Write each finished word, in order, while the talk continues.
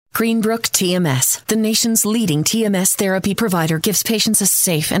Greenbrook TMS, the nation's leading TMS therapy provider, gives patients a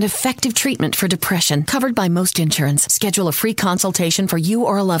safe and effective treatment for depression covered by most insurance. Schedule a free consultation for you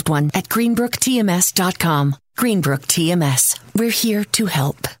or a loved one at greenbrooktms.com. Greenbrook TMS. We're here to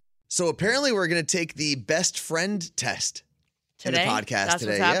help. So apparently we're going to take the best friend test Today? in the podcast That's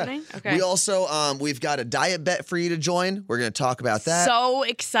today. what's happening? Yeah. Okay. We also, we've got a diet bet for you to join. We're going to talk about that. So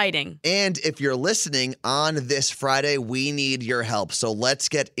exciting. And if you're listening on this Friday, we need your help. So let's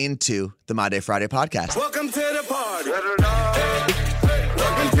get into the My Day Friday podcast. Welcome to the party. Welcome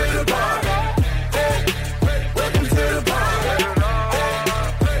to the party. Welcome to the party.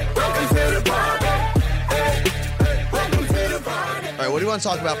 Welcome to the party. Welcome to the party. All right, what do you want to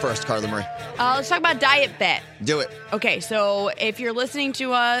talk about first, Carla Marie? Let's talk about diet bet. Do it. Okay, so if you're listening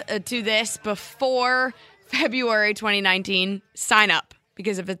to this before February 2019, sign up.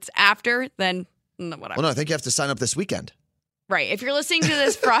 Because if it's after, then whatever. Well, no, I think you have to sign up this weekend. Right. If you're listening to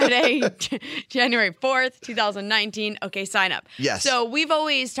this Friday, January 4th, 2019, okay, sign up. Yes. So we've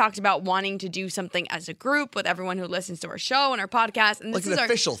always talked about wanting to do something as a group with everyone who listens to our show and our podcast. And Like this an is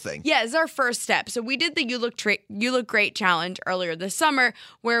official thing. Yeah, it's our first step. So we did the You Look Great challenge earlier this summer,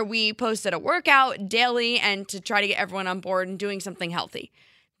 where we posted a workout daily and to try to get everyone on board and doing something healthy.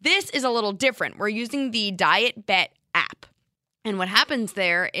 This is a little different. We're using the Diet Bet app. And what happens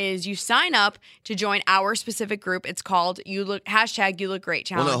there is you sign up to join our specific group. It's called You Look Great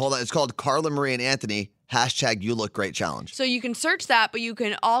Challenge. Well, no, hold on. It's called Carla Marie and Anthony, You Look Great Challenge. So you can search that, but you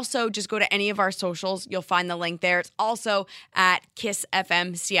can also just go to any of our socials. You'll find the link there. It's also at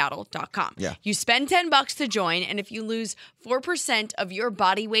kissfmseattle.com. Yeah. You spend $10 to join, and if you lose 4% of your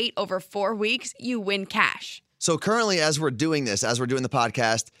body weight over 4 weeks, you win cash. So currently, as we're doing the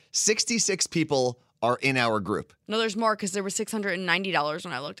podcast, 66 people are in our group. No, there's more because there was $690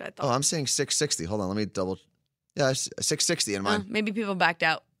 when I looked. I thought. Oh, I'm saying 660. Hold on, let me double. Yeah, it's 660 in mine. Maybe people backed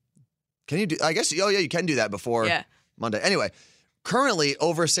out. Can you do? I guess. Oh, yeah, you can do that before Monday. Anyway, currently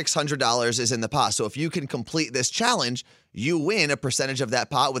over $600 is in the pot. So if you can complete this challenge, you win a percentage of that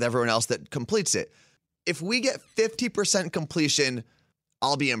pot with everyone else that completes it. If we get 50% completion,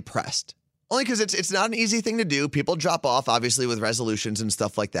 I'll be impressed. Only because it's not an easy thing to do. People drop off, obviously, with resolutions and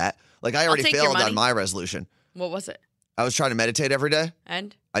stuff like that. Like, I already take your failed money. on my resolution. What was it? I was trying to meditate every day.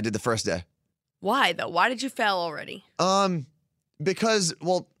 And? I did the first day. Why, though? Why did you fail already? Because,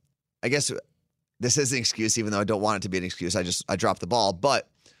 well, I guess this is an excuse, even though I don't want it to be an excuse. I dropped the ball. But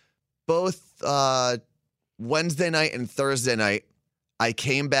both Wednesday night and Thursday night, I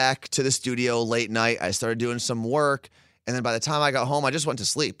came back to the studio late night. I started doing some work. And then by the time I got home, I just went to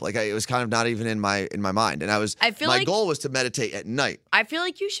sleep. Like, it was kind of not even in my mind. And my goal was to meditate at night. I feel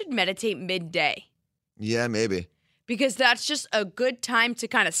like you should meditate midday. Yeah, maybe. Because that's just a good time to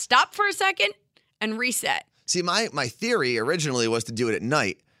kind of stop for a second and reset. See, my theory originally was to do it at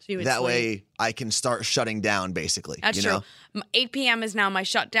night. So you would that sleep. way I can start shutting down, basically. That's true. 8 p.m. is now my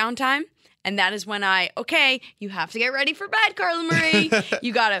shutdown time. And that is when you have to get ready for bed, Carla Marie.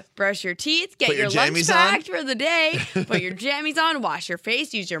 You got to brush your teeth, get your lunch packed for the day, put your jammies on, wash your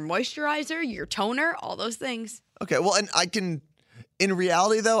face, use your moisturizer, your toner, all those things. Okay, well, and in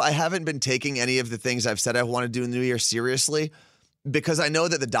reality, though, I haven't been taking any of the things I've said I want to do in the new year seriously because I know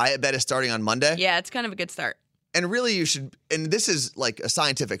that the diet bet is starting on Monday. Yeah, it's kind of a good start. And really you should, and this is like a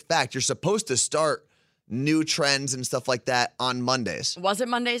scientific fact, you're supposed to start new trends and stuff like that on Mondays. Was it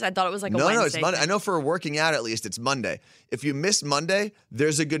Mondays? I thought it was like a Wednesday. No, it's Monday. thing. I know for working out at least, it's Monday. If you miss Monday,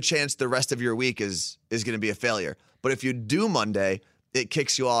 there's a good chance the rest of your week is going to be a failure. But if you do Monday, it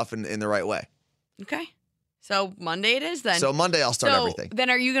kicks you off in the right way. Okay. So Monday it is then. So Monday I'll start everything. Then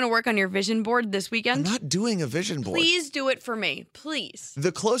are you going to work on your vision board this weekend? I'm not doing a vision board. Please do it for me. Please.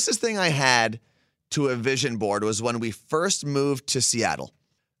 The closest thing I had to a vision board was when we first moved to Seattle.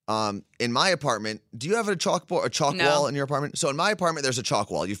 In my apartment, do you have a chalk wall in your apartment? So in my apartment, there's a chalk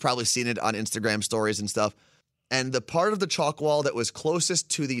wall. You've probably seen it on Instagram stories and stuff. And the part of the chalk wall that was closest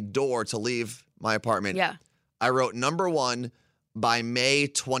to the door to leave my apartment, I wrote number 1 by May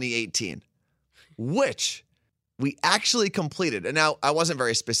 2018, which we actually completed. And now I wasn't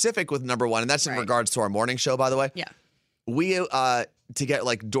very specific with number 1, and that's in regards to our morning show, by the way. Yeah. We, to get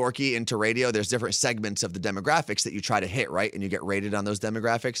like dorky into radio, there's different segments of the demographics that you try to hit, right? And you get rated on those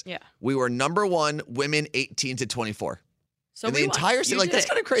demographics. Yeah. We were number 1, women 18 to 24. So in the entire city, like that's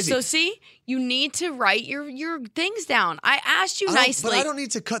kind of crazy. So see, you need to write your things down. I asked you nicely. But I don't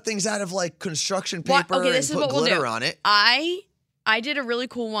need to cut things out of like construction paper and this is put what we'll glitter do. on it. I I did a really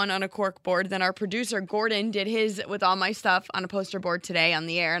cool one on a cork board. Then our producer, Gordon, did his with all my stuff on a poster board today on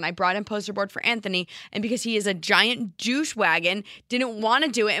the air. And I brought in poster board for Anthony. And because he is a giant juice wagon, didn't want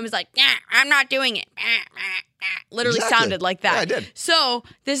to do it and was like, nah, I'm not doing it. Literally sounded like that. Yeah, I did. So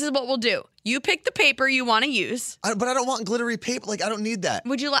this is what we'll do. You pick the paper you want to use. But I don't want glittery paper. Like, I don't need that.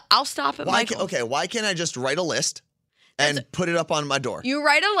 Would you I'll stop at Michael's. Why can't I just write a list and put it up on my door? You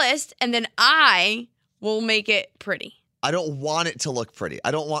write a list, and then I will make it pretty. I don't want it to look pretty.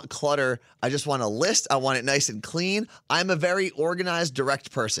 I don't want clutter. I just want a list. I want it nice and clean. I'm a very organized,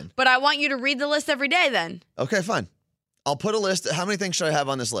 direct person. But I want you to read the list every day then. Okay, fine. I'll put a list. How many things should I have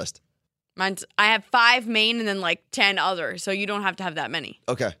on this list? I have 5 main and then like 10 other, so you don't have to have that many.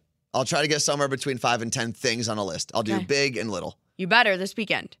 Okay. I'll try to get somewhere between 5 and 10 things on a list. I'll do big and little. You better this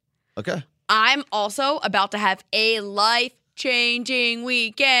weekend. Okay. I'm also about to have a life-changing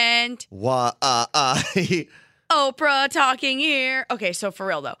weekend. Oprah talking here. Okay, so for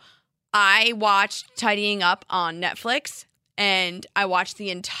real though, I watched Tidying Up on Netflix, and I watched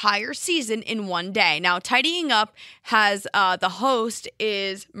the entire season in one day. Now, Tidying Up has the host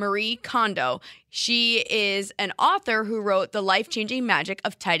is Marie Kondo. She is an author who wrote The Life-Changing Magic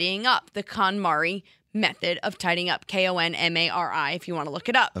of Tidying Up, the KonMari method of tidying up, KonMari, if you want to look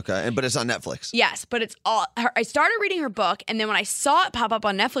it up. Okay, but it's on Netflix. Yes, but it's all I started reading her book, and then when I saw it pop up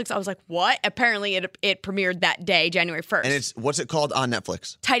on Netflix, I was like, what? Apparently it premiered that day, January 1st. And what's it called on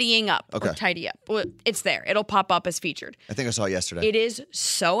Netflix? Tidying Up. Okay. Or Tidy Up. Well, it's there. It'll pop up as featured. I think I saw it yesterday. It is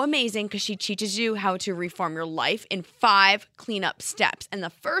so amazing because she teaches you how to reform your life in 5 cleanup steps. And the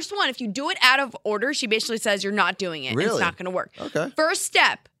first one, if you do it out of order, she basically says you're not doing it. Really? It's not going to work. Okay. First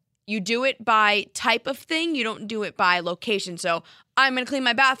step, you do it by type of thing. You don't do it by location. So I'm going to clean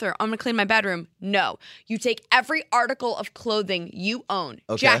my bathroom. I'm going to clean my bedroom. No. You take every article of clothing you own,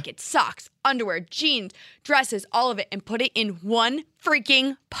 jackets, socks, underwear, jeans, dresses, all of it, and put it in one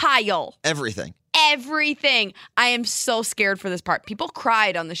freaking pile. Everything. Everything. I am so scared for this part. People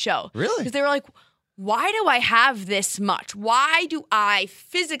cried on the show. Really? Because they were like, why do I have this much? Why do I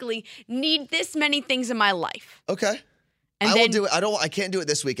physically need this many things in my life? Okay. And I then, will do it. I can't do it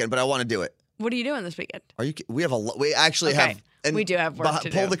this weekend, but I want to do it. What are you doing this weekend? We actually have. And we do have work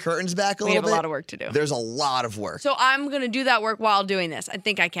to do. Pull the curtains back a little bit. We have a lot of work to do. There's a lot of work. So I'm going to do that work while doing this. I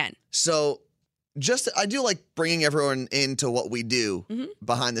think I can. So I do like bringing everyone into what we do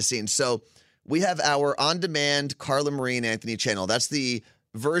behind the scenes. So we have our on-demand Carla Marie and Anthony channel. That's the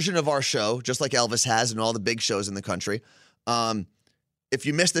version of our show, just like Elvis has and all the big shows in the country. If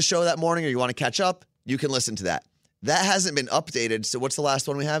you missed the show that morning or you want to catch up, you can listen to that. That hasn't been updated. So what's the last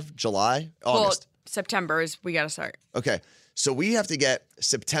one we have? July? August? Well, September is we got to start. Okay. So we have to get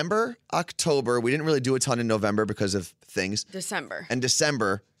September, October. We didn't really do a ton in November because of things. December. And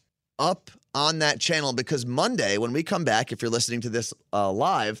December up on that channel because Monday, when we come back, if you're listening to this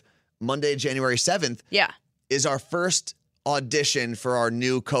live, Monday, January 7th, is our first audition for our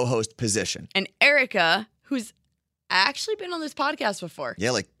new co-host position. And Erica, who's actually been on this podcast before. Yeah,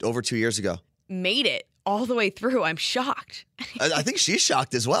 like over 2 years ago. Made it all the way through. I'm shocked. I think she's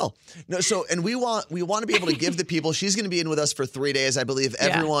shocked as well. No, and we want to be able to give the people. She's going to be in with us for 3 days. I believe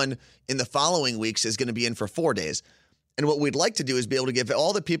everyone in the following weeks is going to be in for 4 days. And what we'd like to do is be able to give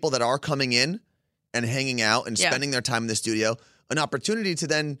all the people that are coming in and hanging out and spending their time in the studio an opportunity to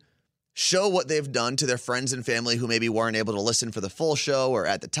then show what they've done to their friends and family who maybe weren't able to listen for the full show or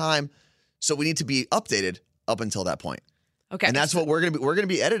at the time. So we need to be updated up until that point. Okay. And that's what we're gonna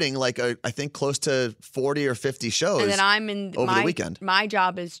be editing, like I think close to 40 or 50 shows. And then I'm in over the weekend. My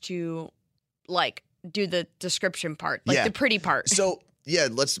job is to like do the description part, like the pretty part. So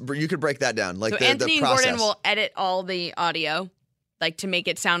you could break that down. Like so the Anthony and process. Gordon will edit all the audio, like to make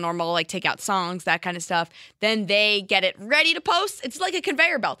it sound normal, like take out songs, that kind of stuff. Then they get it ready to post. It's like a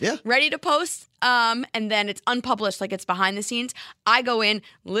conveyor belt. Yeah. Ready to post. And then it's unpublished, like it's behind the scenes. I go in,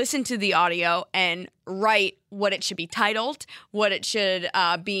 listen to the audio, and write what it should be titled, what it should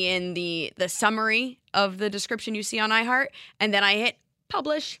be in the summary of the description you see on iHeart, and then I hit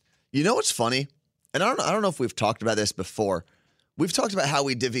publish. You know what's funny? And I don't know if we've talked about this before. We've talked about how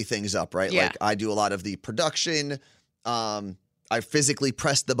we divvy things up, right? Yeah. Like I do a lot of the production. I physically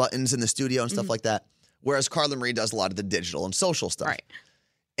press the buttons in the studio and stuff like that. Whereas Carla Marie does a lot of the digital and social stuff. Right.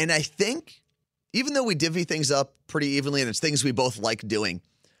 And I think even though we divvy things up pretty evenly and it's things we both like doing,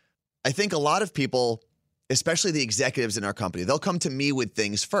 I think a lot of people, especially the executives in our company, they'll come to me with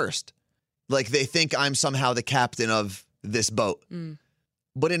things first. Like they think I'm somehow the captain of this boat.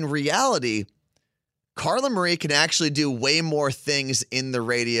 But in reality, Carla Marie can actually do way more things in the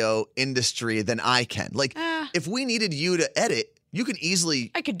radio industry than I can. Like if we needed you to edit, you can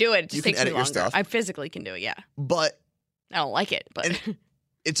easily I could do it. It just you can takes me edit your longer. stuff. I physically can do it, yeah. But I don't like it, but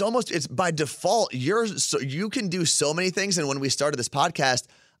it's by default. You can do so many things. And when we started this podcast,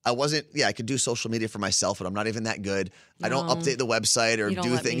 I could do social media for myself, but I'm not even that good. I don't update the website or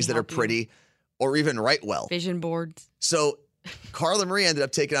do things that are pretty or even write well. Vision boards. So Carla Marie ended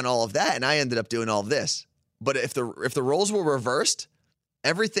up taking on all of that, and I ended up doing all of this. But if the roles were reversed,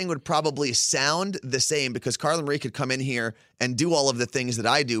 everything would probably sound the same because Carla Marie could come in here and do all of the things that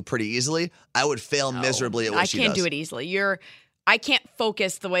I do pretty easily. I would fail miserably at what she does. I can't do it easily. I can't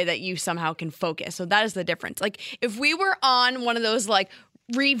focus the way that you somehow can focus. So that is the difference. Like if we were on one of those like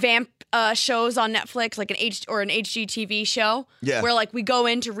revamp shows on Netflix, like an HGTV show, where like we go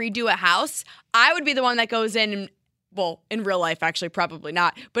in to redo a house, I would be the one that goes in and, well, in real life, actually, probably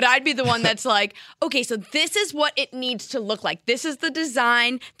not. But I'd be the one that's like, okay, so this is what it needs to look like. This is the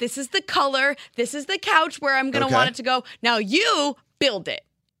design. This is the color. This is the couch where I'm going to want it to go. Now you build it.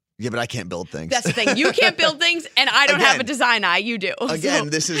 Yeah, but I can't build things. That's the thing. You can't build things, and I don't have a design eye. You do. Again,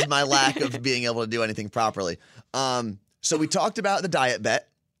 this is my lack of being able to do anything properly. So we talked about the diet bet,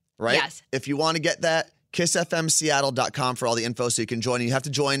 right? Yes. If you want to get that, kissfmseattle.com for all the info so you can join. You have to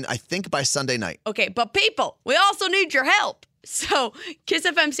join, I think, by Sunday night. Okay, but people, we also need your help. So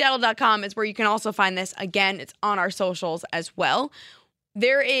kissfmseattle.com is where you can also find this. Again, it's on our socials as well.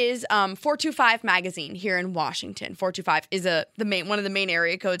 There is 425 magazine here in Washington. 425 is one of the main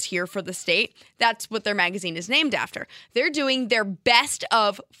area codes here for the state. That's what their magazine is named after. They're doing their best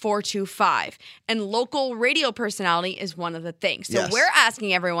of 425, and local radio personality is one of the things. So we're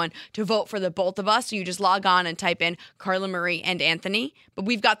asking everyone to vote for the both of us. So you just log on and type in Carla Marie and Anthony. But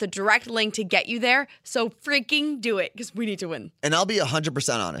we've got the direct link to get you there. So freaking do it because we need to win. And I'll be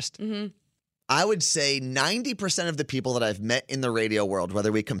 100% honest. Mm-hmm. I would say 90% of the people that I've met in the radio world,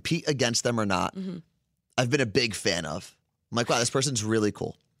 whether we compete against them or not, I've been a big fan of. I'm like, wow, this person's really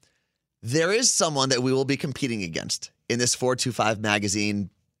cool. There is someone that we will be competing against in this 425 magazine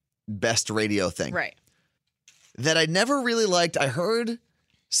best radio thing. Right. That I never really liked. I heard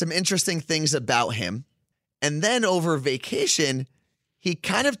some interesting things about him. And then over vacation, he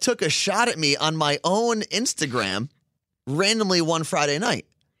kind of took a shot at me on my own Instagram randomly one Friday night.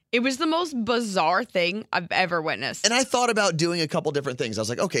 It was the most bizarre thing I've ever witnessed. And I thought about doing a couple different things. I was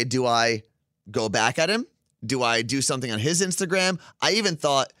like, okay, do I go back at him? Do I do something on his Instagram? I even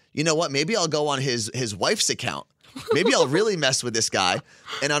thought, you know what? Maybe I'll go on his wife's account. Maybe I'll really mess with this guy.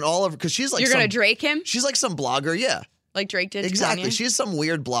 And on all of, because she's like, you're going to Drake him? She's like some blogger, yeah. Like Drake did. Exactly. Kanye? She's some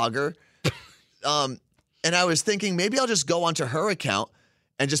weird blogger. And I was thinking maybe I'll just go onto her account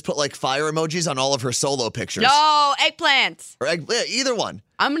and just put like fire emojis on all of her solo pictures. No, eggplants. Or either one.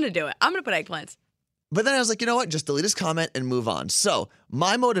 I'm going to do it. I'm going to put eggplants. But then I was like, you know what? Just delete his comment and move on. So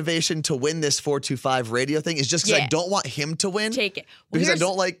my motivation to win this 425 radio thing is just because I don't want him to win. Take it. Well, because I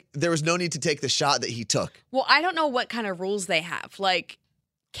don't like, there was no need to take the shot that he took. Well, I don't know what kind of rules they have. Like,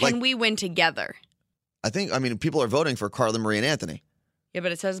 can we win together? I mean, people are voting for Carla Marie and Anthony. Yeah,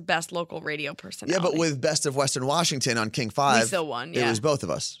 but it says best local radio personality. Yeah, but with Best of Western Washington on King 5, we still won, it was both of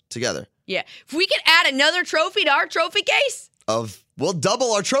us together. Yeah. If we could add another trophy to our trophy case. We'll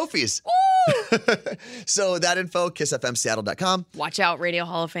double our trophies. Woo! So that info, kissfmseattle.com. Watch out, Radio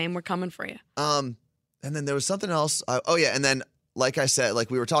Hall of Fame. We're coming for you. And then there was something else. And then, like I said, like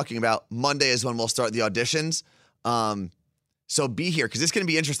we were talking about, Monday is when we'll start the auditions. So be here, because it's going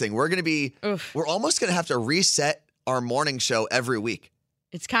to be interesting. We're almost going to have to reset our morning show every week.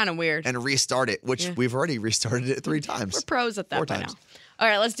 It's kind of weird. And restart it, which we've already restarted it 3 times. We're pros at that 4 by times. now. All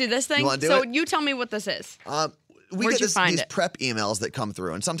right, let's do this thing. You want to do so it? You tell me what this is. We Where'd get you find these it? prep emails that come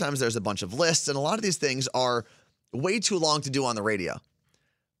through, and sometimes there's a bunch of lists, and a lot of these things are way too long to do on the radio.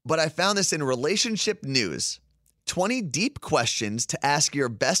 But I found this in Relationship News. 20 deep questions to ask your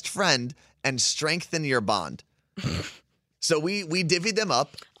best friend and strengthen your bond. So we divvied them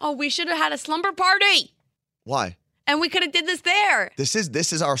up. Oh, we should have had a slumber party. Why? And we could have did this there. This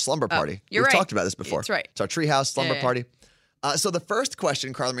is our slumber party. You're We've right. talked about this before. That's right. It's our treehouse slumber Yeah. party. So the first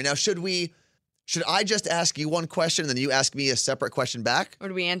question, Carla Marie, now should I just ask you one question and then you ask me a separate question back? Or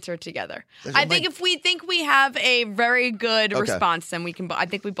do we answer it together? There's I a think mic- if we think we have a very good Okay. response, then we can. I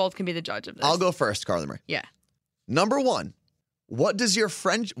think we both can be the judge of this. I'll go first, Carla Marie. Yeah. Number 1, what does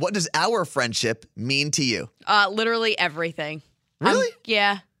our friendship mean to you? Literally everything. Really?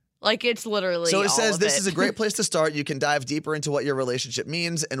 Yeah. Like it's literally. So it all says of this it. is a great place to start. You can dive deeper into what your relationship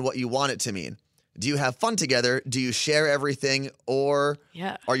means and what you want it to mean. Do you have fun together? Do you share everything? Or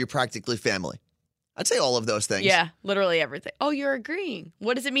are you practically family? I'd say all of those things. Yeah, literally everything. Oh, you're agreeing.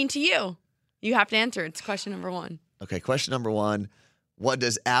 What does it mean to you? You have to answer. It's question number 1. Okay, question number 1. What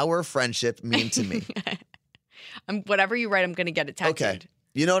does our friendship mean to me? Whatever you write, I'm going to get it tattooed. Okay.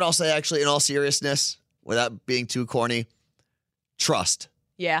 You know what I'll say, actually, in all seriousness, without being too corny? trust.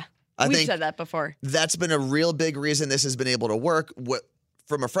 Yeah. I We've think said that before. That's been a real big reason this has been able to work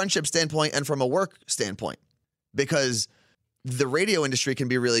from a friendship standpoint and from a work standpoint. Because the radio industry can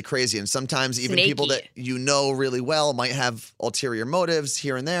be really crazy. And sometimes even people that you know really well might have ulterior motives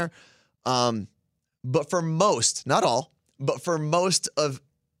here and there. But for most, not all, but for most of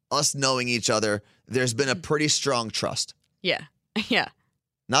us knowing each other, there's been a pretty strong trust. Yeah. Yeah.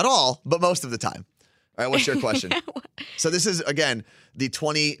 Not all, but most of the time. All right, what's your question? So this is, again, the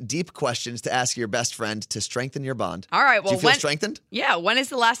 20 deep questions to ask your best friend to strengthen your bond. All right. Well, do you feel strengthened? Yeah. When is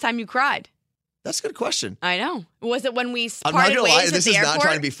the last time you cried? That's a good question. I know. Was it when we I'm parted not ways gonna lie, at this the is airport? not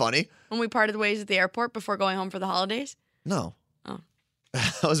trying to be funny. When we parted ways at the airport before going home for the holidays? No. Oh.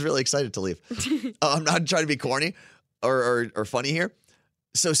 I was really excited to leave. I'm not trying to be corny or funny here.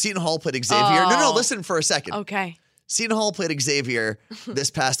 So Seton Hall played Xavier. No, listen for a second. Okay. Seton Hall played Xavier this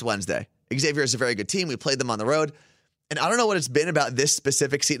past Wednesday. Xavier is a very good team. We played them on the road. And I don't know what it's been about this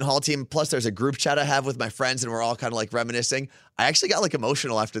specific Seton Hall team. Plus, there's a group chat I have with my friends, and we're all kind of like reminiscing. I actually got like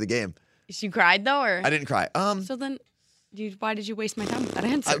emotional after the game. You cried though, or I didn't cry. So then, why did you waste my time with that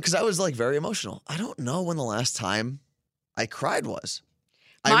answer? Because I was like very emotional. I don't know when the last time I cried was.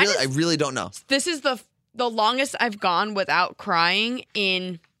 Mine I really don't know. This is the longest I've gone without crying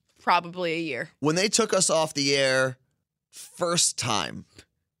in probably a year. When they took us off the air first time.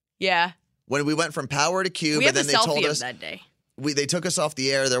 Yeah. When we went from Power to Cube, We and have then a they selfie told of us that day. they took us off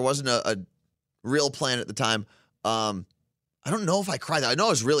the air. There wasn't a real plan at the time. I don't know if I cried. I know I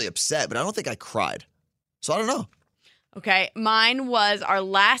was really upset, but I don't think I cried. So I don't know. Okay. Mine was our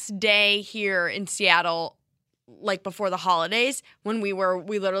last day here in Seattle, like before the holidays, when we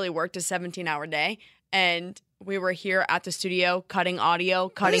literally worked a 17-hour day, and we were here at the studio cutting audio,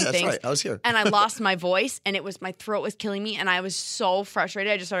 cutting that's things. right. I was here. And I lost my voice, and my throat was killing me, and I was so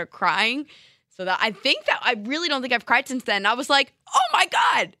frustrated. I just started crying. So that I really don't think I've cried since then. I was like, oh my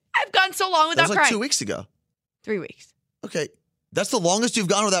God, I've gone so long without That was like crying. 2 weeks ago. 3 weeks. Okay. That's the longest you've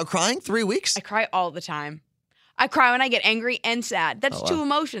gone without crying? 3 weeks? I cry all the time. I cry when I get angry and sad. That's two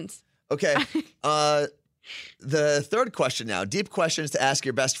emotions. Okay. The third question now. Deep questions to ask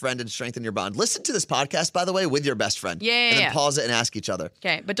your best friend and strengthen your bond. Listen to this podcast, by the way, with your best friend. Yeah. And then pause it and ask each other.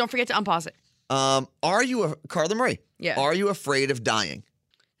 Okay, but don't forget to unpause it. Are you, Carla Marie? Yeah. Are you afraid of dying?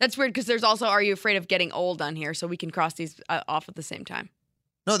 That's weird because there's also, are you afraid of getting old on here? So we can cross these off at the same time.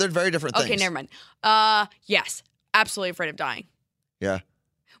 No, they're very different things. Okay, never mind. Yes, absolutely afraid of dying. Yeah.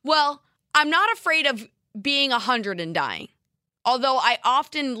 Well, I'm not afraid of being 100 and dying. Although I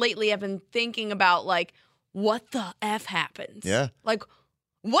often lately have been thinking about, like, what the F happens? Yeah. Like,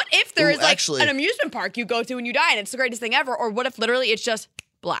 what if there is, like, actually, an amusement park you go to and you die and it's the greatest thing ever? Or what if literally it's just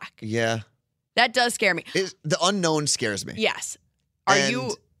black? Yeah. That does scare me. The unknown scares me. Yes.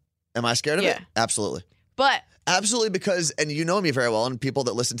 Am I scared of it? Absolutely. But. Absolutely, because, and you know me very well, and people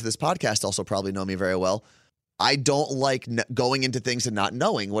that listen to this podcast also probably know me very well, I don't like going into things and not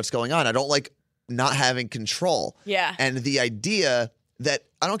knowing what's going on. I don't like not having control. Yeah. And the idea that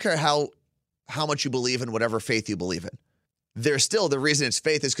I don't care how much you believe in whatever faith you believe in, there's still, the reason it's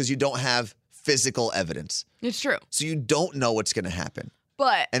faith is because you don't have physical evidence. It's true. So you don't know what's going to happen.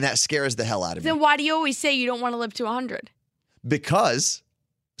 But. And that scares the hell out of me. Then why do you always say you don't want to live to 100? Because,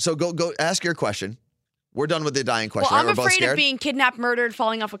 so go ask your question. We're done with the dying question. Well, right? I'm We're both afraid scared? of being kidnapped, murdered,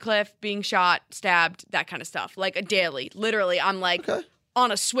 falling off a cliff, being shot, stabbed, that kind of stuff. Like a daily. Literally, I'm like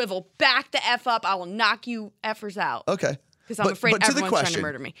on a swivel. Back the F up. I will knock you F'ers out. Okay. Because I'm afraid but to the everyone's question, trying to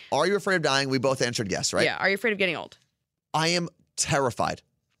murder me. Are you afraid of dying? We both answered yes, right? Yeah. Are you afraid of getting old? I am terrified.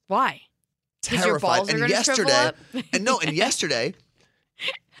 Why? Terrified. Your balls are gonna shrivel up? and yesterday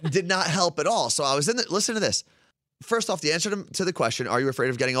did not help at all. So I was listen to this. First off, the answer to the question, are you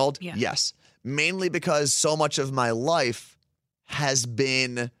afraid of getting old? Yeah. Yes. Mainly because so much of my life has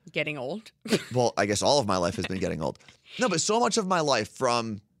been getting old. Well, I guess all of my life has been getting old. No, but so much of my life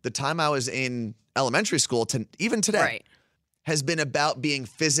from the time I was in elementary school to even today has been about being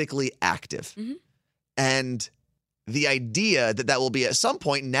physically active. Mm-hmm. And the idea that will be at some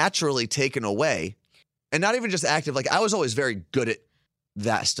point naturally taken away, and not even just active. Like I was always very good at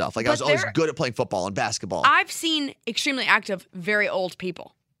that stuff. Like I was always good at playing football and basketball. I've seen extremely active, very old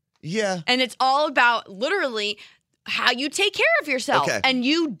people. Yeah. And it's all about literally how you take care of yourself. Okay. And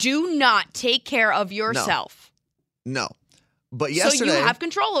you do not take care of yourself. No. But yesterday, so you have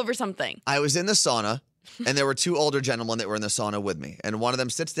control over something. I was in the sauna, and there were two older gentlemen that were in the sauna with me. And one of them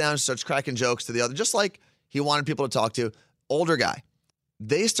sits down, starts cracking jokes to the other, just like he wanted people to talk to. Older guy.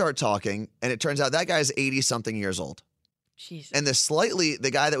 They start talking, and it turns out that guy's 80-something years old. Jesus. And the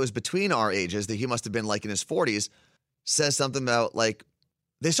guy that was between our ages, that he must have been like in his 40s, says something about like,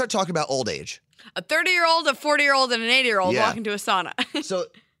 they start talking about old age. A 30-year-old, a 40-year-old, and an 80-year-old Yeah. walk into a sauna. So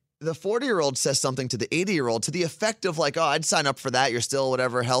the 40-year-old says something to the 80-year-old to the effect of like, oh, I'd sign up for that. You're still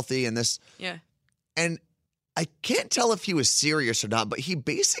whatever, healthy and this. Yeah. And I can't tell if he was serious or not, but he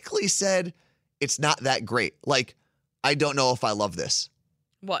basically said it's not that great. Like, I don't know if I love this.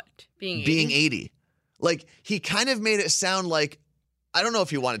 What? Being 80? Being 80. Like, he kind of made it sound like, I don't know if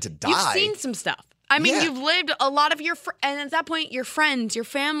he wanted to die. You've seen some stuff. I mean, Yeah. you've lived a lot of your, and at that point, your friends, your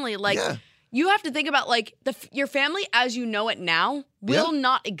family, like, Yeah. you have to think about, like, your family as you know it now will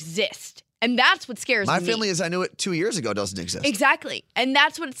not exist. And that's what scares me. My family as I knew it 2 years ago doesn't exist. Exactly. And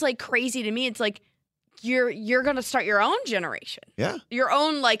that's what it's, like, crazy to me. It's like, you're going to start your own generation. Yeah. Your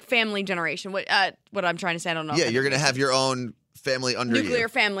own, like, family generation. What I'm trying to say, I don't know. Yeah, you're going to have your own family under you. nuclear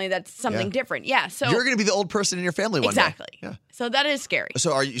family that's something Yeah. different. Yeah. So You're going to be the old person in your family one exactly. day. Yeah. So that is scary.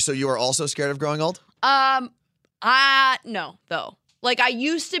 So you are also scared of growing old? No, though. Like, I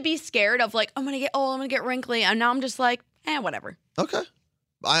used to be scared of, like, I'm going to get old, I'm going to get wrinkly. And now I'm just like, whatever. Okay.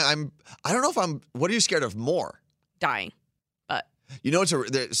 I don't know if what are you scared of more? Dying. But You know,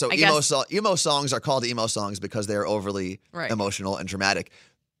 I guess- emo songs are called emo songs because they are overly Right. emotional and dramatic.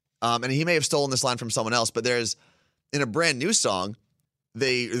 And he may have stolen this line from someone else, but there's in a brand new song,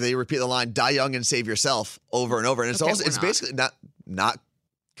 they repeat the line "Die young and save yourself" over and over, and it's Okay, also we're it's not. basically not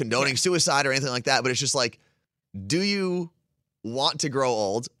condoning suicide or anything like that, but it's just like, do you want to grow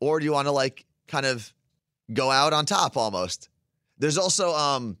old or do you want to like kind of go out on top almost? There's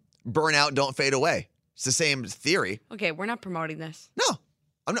also burn out, don't fade away. It's the same theory. okay, we're not promoting this. No,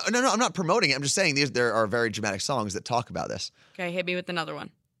 I'm not promoting it. I'm just saying there are very dramatic songs that talk about this. Okay, hit me with another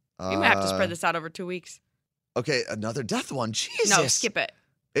one. You might have to spread this out over 2 weeks. Okay, another death one. Jesus. No, skip it.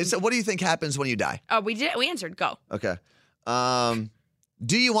 What do you think happens when you die? Oh, we answered. Go. Okay.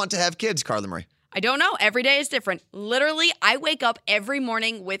 Do you want to have kids, Carla Marie? I don't know. Every day is different. Literally, I wake up every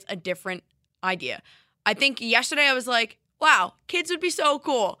morning with a different idea. I think yesterday I was like, wow, kids would be so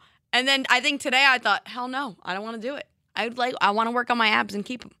cool. And then I think today I thought, hell no, I don't want to do it. I want to work on my abs and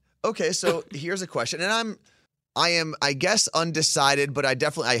keep them. Okay, so here's a question, and I am, I guess, undecided, but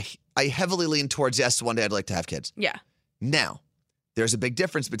I heavily lean towards yes. One day I'd like to have kids. Yeah. Now, there's a big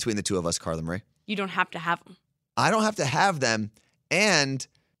difference between the two of us, Carla Marie. You don't have to have them. I don't have to have them, and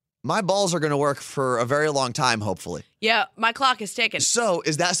my balls are going to work for a very long time, hopefully. Yeah, my clock is ticking. So,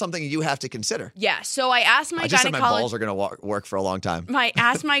 is that something you have to consider? Yeah, so I asked my I just said my balls gynecologist. are going to work for a long time. I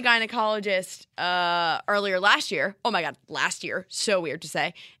asked my gynecologist earlier last year. Oh my God, last year. So weird to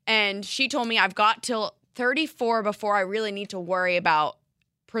say. And she told me I've got till 34 before I really need to worry about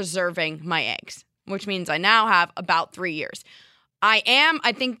preserving my eggs, which means I now have about 3 years.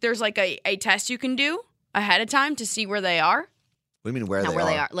 I think there's like a test you can do ahead of time to see where they are. What do you mean where Not they where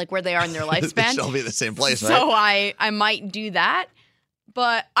are? they are, like where they are in their They lifespan. should all be in the same place, right? So I might do that.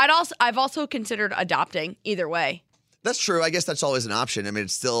 But I've also considered adopting either way. That's true. I guess that's always an option. I mean,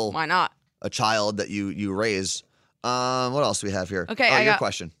 it's still Why not? a child that you raise. What else do we have here? Okay, oh, I your got-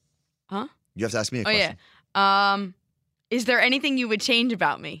 question. Huh? You have to ask me a Oh question. yeah. Is there anything you would change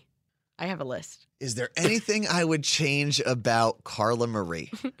about me? I have a list. Is there anything I would change about Carla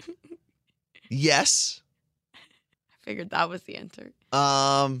Marie? Yes. I figured that was the answer.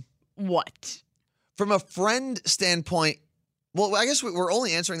 What? From a friend standpoint, well, I guess we're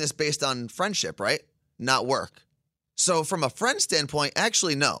only answering this based on friendship, right? Not work. So from a friend standpoint,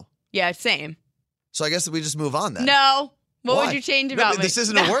 actually, no. Yeah, same. So I guess we just move on then. No. What Why? would you change No, about but me? this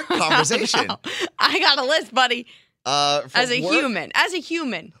isn't a work conversation. No. I got a list, buddy. From As a work- human. As a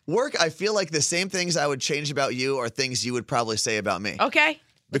human. Work, I feel like the same things I would change about you are things you would probably say about me. Okay. Let's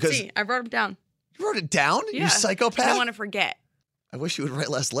Because- see. I wrote them down. You wrote it down? Yeah. You psychopath? I don't want to forget. I wish you would write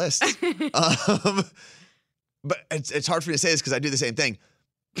less lists. But it's hard for me to say this because I do the same thing.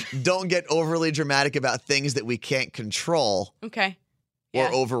 Don't get overly dramatic about things that we can't control Okay. or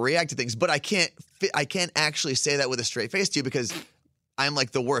Yeah. overreact to things. But I can't actually say that with a straight face to you because I'm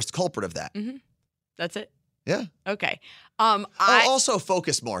like the worst culprit of that. That's it. Yeah. Okay. Also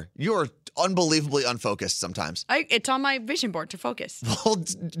focus more. You're unbelievably unfocused sometimes. It's on my vision board to focus. Well,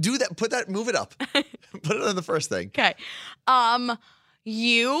 do that. Move it up. Put it on the first thing. Okay.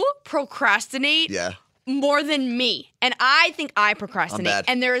 You procrastinate Yeah. more than me. And I think I procrastinate. I'm bad.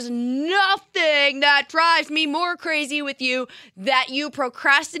 And there is nothing that drives me more crazy with you that you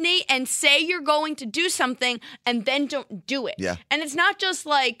procrastinate and say you're going to do something and then don't do it. Yeah. And it's not just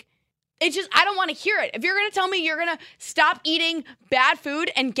like, it's just, I don't want to hear it. If you're going to tell me you're going to stop eating bad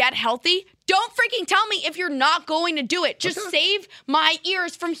food and get healthy, don't freaking tell me if you're not going to do it. Just Okay. save my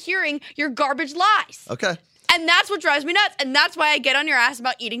ears from hearing your garbage lies. Okay. And that's what drives me nuts. And that's why I get on your ass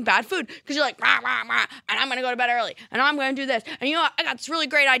about eating bad food. Because you're like, rah, rah, rah, and I'm going to go to bed early. And I'm going to do this. And you know what? I got this really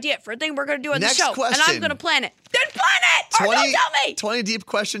great idea for a thing we're going to do on Next the show. question. And I'm going to plan it. Then plan it! Or don't tell me! 20 deep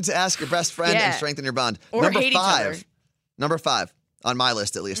questions to ask your best friend and strengthen your bond. Or hate each other. Number 5, on my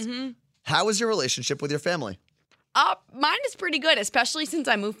list at least. Mm-hmm. How is your relationship with your family? Mine is pretty good, especially since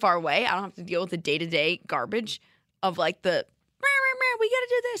I moved far away. I don't have to deal with the day-to-day garbage of like the, we got to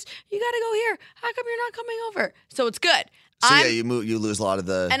do this. You got to go here. How come you're not coming over? So it's good. So you lose a lot of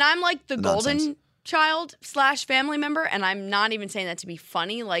the And I'm like the golden nonsense. child / family member, and I'm not even saying that to be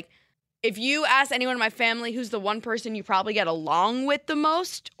funny. Like, if you ask anyone in my family who's the one person you probably get along with the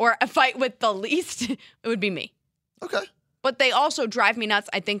most or fight with the least, it would be me. Okay. But they also drive me nuts.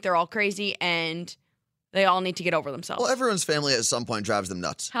 I think they're all crazy, and they all need to get over themselves. Well, everyone's family at some point drives them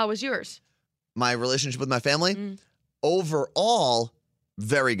nuts. How was yours? My relationship with my family, overall,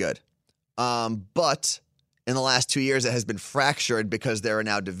 very good. But in the last 2 years, it has been fractured because there are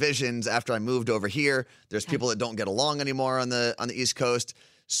now divisions. After I moved over here, there's people that don't get along anymore on the East Coast.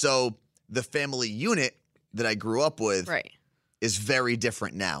 So the family unit that I grew up with is very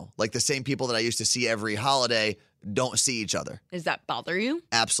different now. Like the same people that I used to see every holiday don't see each other. Does that bother you?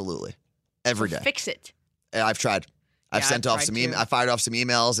 Absolutely. Every day. Fix it. I've tried. I've sent off some I fired off some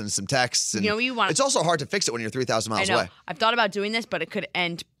emails and some texts. And you know what you want? It's also hard to fix it when you're 3,000 miles away. I've thought about doing this, but it could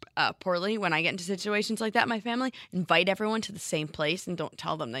end poorly when I get into situations like that in my family. Invite everyone to the same place and don't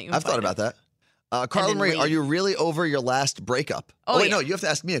tell them that you I've thought about that. Carla Marie, are you really over your last breakup? Oh, wait, yeah. no, you have to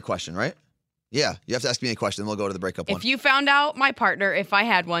ask me a question, right? Yeah, you have to ask me a question, then we'll go to the breakup one. If you found out my partner, if I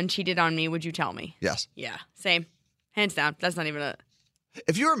had one, cheated on me, would you tell me? Yes. Yeah, same. Hands down. That's not even a...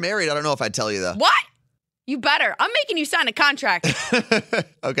 If you were married, I don't know if I'd tell you, though. What? You better. I'm making you sign a contract.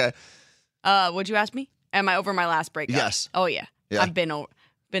 Okay. Would you ask me? Am I over my last breakup? Yes. Oh, yeah. Yeah. I've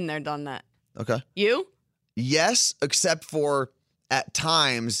been there, done that. Okay. You? Yes, except for at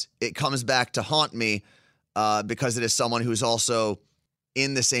times it comes back to haunt me because it is someone who's also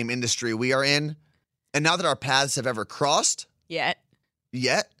in the same industry we are in. And now that our paths have ever crossed, yet,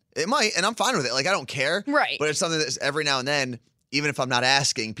 it might, and I'm fine with it. Like, I don't care. Right. But it's something that every now and then, even if I'm not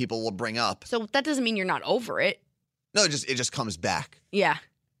asking, people will bring up. So that doesn't mean you're not over it. No, it just comes back. Yeah.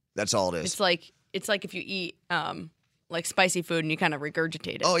 That's all it is. It's like if you eat like spicy food and you kind of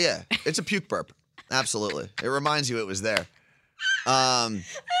regurgitate it. Oh, yeah. It's a puke burp. Absolutely. It reminds you it was there.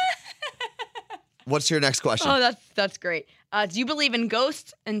 What's your next question? Oh, that's great. Do you believe in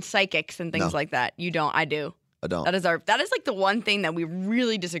ghosts and psychics and things No. like that? You don't. I do. I don't. That is like the one thing that we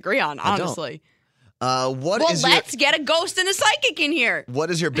really disagree on, honestly. Let's get a ghost and a psychic in here.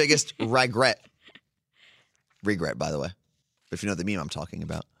 What is your biggest regret? Regret, by the way, if you know the meme I'm talking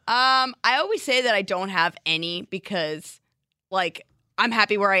about. I always say that I don't have any because, like, I'm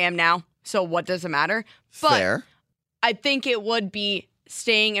happy where I am now. So what does it matter? But Fair. I think it would be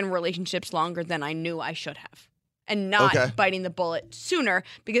staying in relationships longer than I knew I should have. And not biting the bullet sooner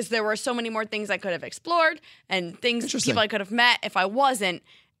because there were so many more things I could have explored and people I could have met if I wasn't.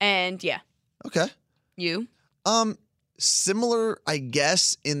 And yeah. Okay. You? Similar, I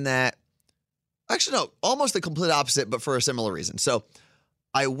guess, in that. Actually, no, almost the complete opposite, but for a similar reason. So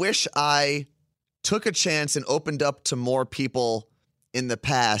I wish I took a chance and opened up to more people in the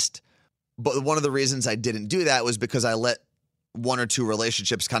past. But one of the reasons I didn't do that was because I let one or two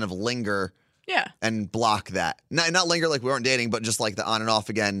relationships kind of linger. Yeah. And block that. Not linger like we weren't dating, but just like the on and off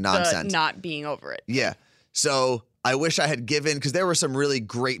again nonsense. Not being over it. Yeah. So I wish I had given, because there were some really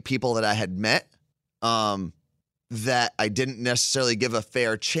great people that I had met that I didn't necessarily give a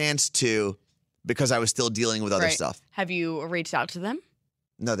fair chance to because I was still dealing with other stuff. Have you reached out to them?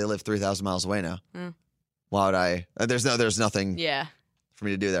 No, they live 3,000 miles away now. Why would I? There's nothing for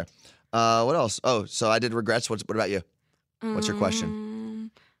me to do there. What else? Oh, so I did regrets. What about you? What's your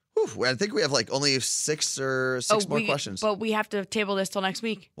question? Whew, I think we have like only six more questions. But we have to table this till next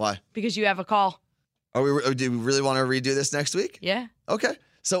week. Why? Because you have a call. Do we really want to redo this next week? Yeah. Okay.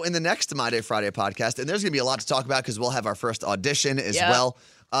 So in the next My Day Friday podcast, and there's going to be a lot to talk about because we'll have our first audition as well.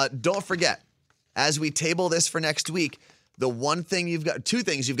 Don't forget, as we table this for next week, two things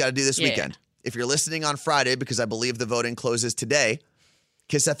you've got to do this weekend. If you're listening on Friday, because I believe the voting closes today,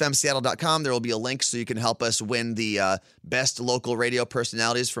 KissFMSeattle.com. There will be a link so you can help us win the best local radio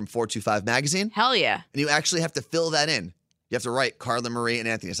personalities from 425 Magazine. Hell yeah. And you actually have to fill that in. You have to write Carla Marie and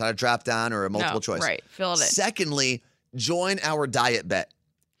Anthony. It's not a drop down or a multiple choice. Right. Fill it in. Secondly, join our diet bet.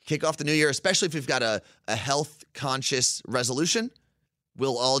 Kick off the new year, especially if you've got a health conscious resolution.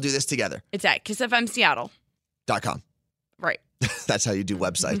 We'll all do this together. It's at KissFMSeattle.com. .com. Right. That's how you do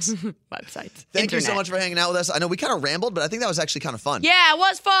websites. Websites. Thank you so Internet. much for hanging out with us. I know we kind of rambled, but I think that was actually kind of fun. Yeah, it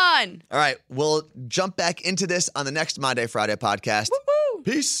was fun. All right, we'll jump back into this on the next My Day Friday podcast. Woo-hoo.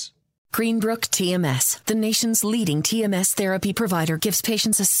 Peace. Greenbrook TMS, the nation's leading TMS therapy provider, gives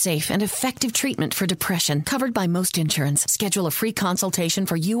patients a safe and effective treatment for depression, covered by most insurance. Schedule a free consultation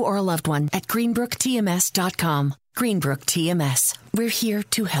for you or a loved one at greenbrooktms.com. Greenbrook TMS. We're here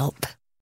to help.